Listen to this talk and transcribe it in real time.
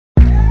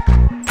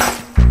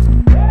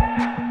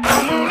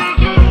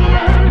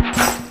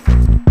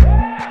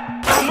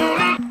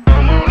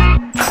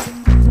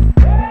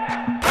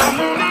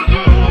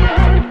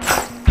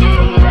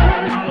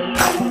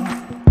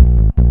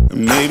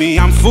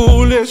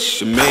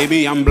foolish, and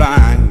maybe I'm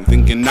blind,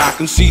 thinking I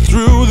can see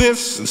through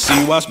this and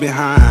see what's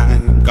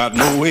behind. Got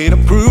no way to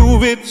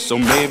prove it, so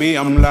maybe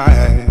I'm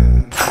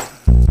lying.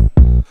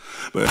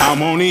 But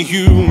I'm only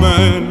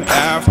human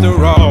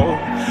after all.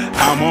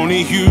 I'm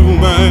only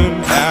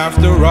human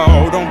after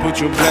all. Don't put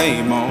your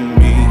blame on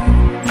me.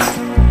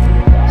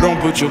 Don't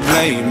put your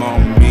blame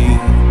on me.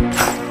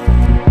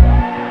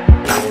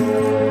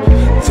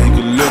 Take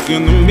a look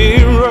in the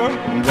mirror,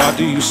 and what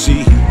do you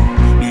see?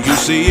 Do you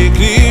see it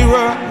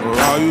clearer, or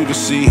are you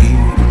deceived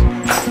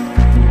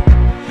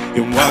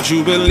in what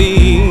you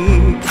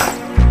believe?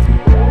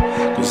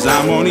 'Cause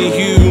I'm only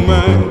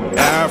human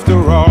after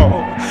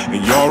all,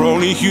 and you're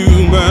only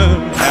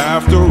human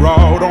after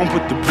all. Don't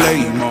put the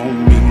blame on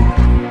me.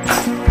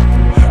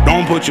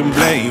 Don't put your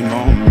blame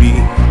on me.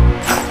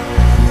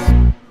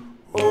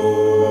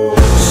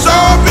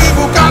 Some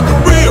people got the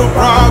real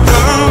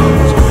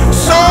problems.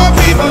 Some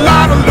people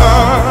out of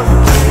love.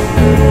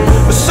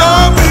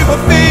 Some people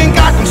think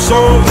I can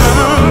solve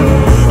them.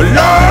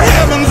 Lord,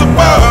 heavens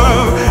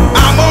above,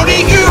 I'm only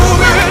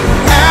human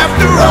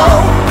after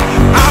all.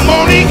 I'm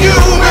only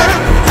human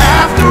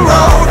after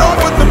all. Don't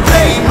put the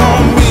blame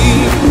on me.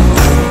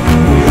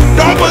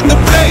 Don't put the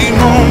blame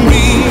on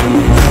me.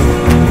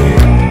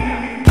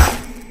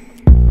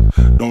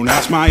 Don't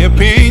ask my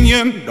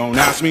opinion, don't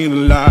ask me to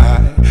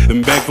lie, and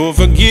beg for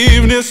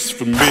forgiveness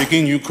for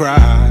making you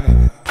cry.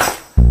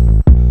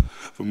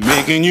 For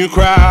making you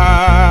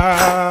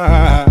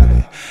cry.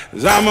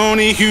 'Cause I'm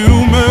only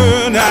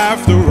human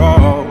after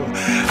all.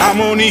 I'm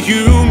only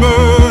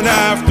human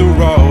after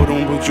all.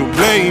 Don't put your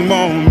blame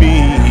on me.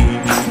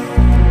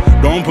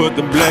 Don't put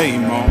the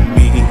blame on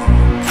me.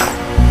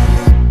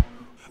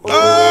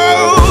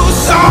 Oh,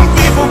 some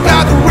people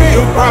got the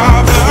real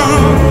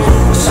problems.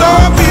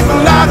 Some people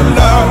out of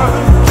love.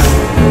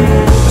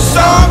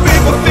 Some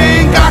people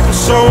think I can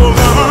solve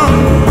them.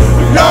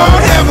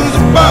 Lord, heavens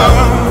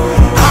above,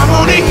 I'm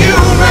only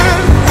human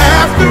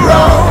after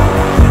all.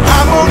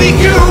 I'm only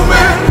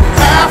human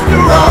after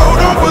all.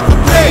 Don't put the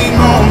blame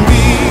on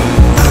me.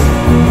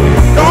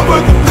 Don't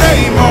put the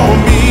blame on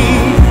me.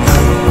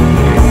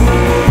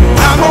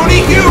 I'm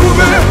only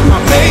human, I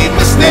made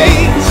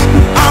mistakes.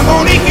 I'm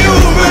only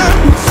human,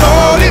 it's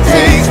all it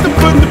takes to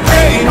put the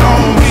blame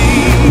on me.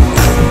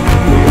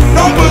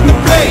 Don't put the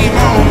blame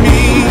on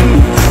me.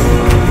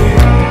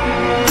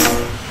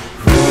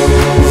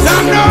 'Cause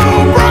I'm no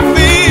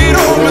prophet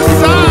or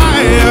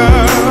Messiah.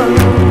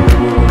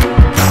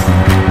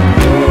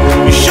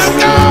 You should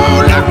go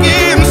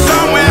looking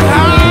somewhere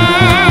higher.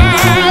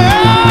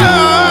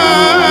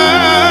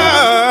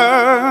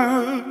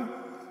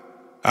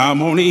 I'm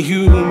only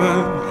human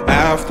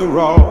after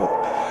all.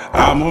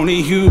 I'm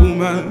only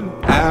human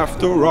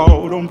after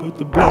all. Don't put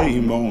the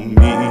blame on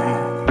me.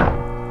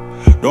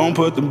 Don't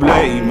put the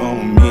blame on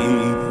me.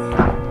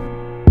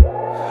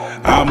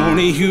 I'm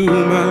only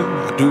human,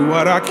 I do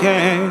what I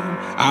can.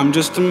 I'm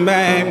just a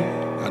man,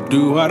 I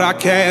do what I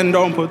can.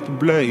 Don't put the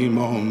blame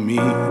on me.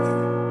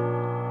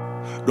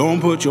 Don't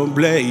put your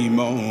blame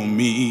on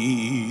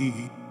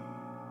me.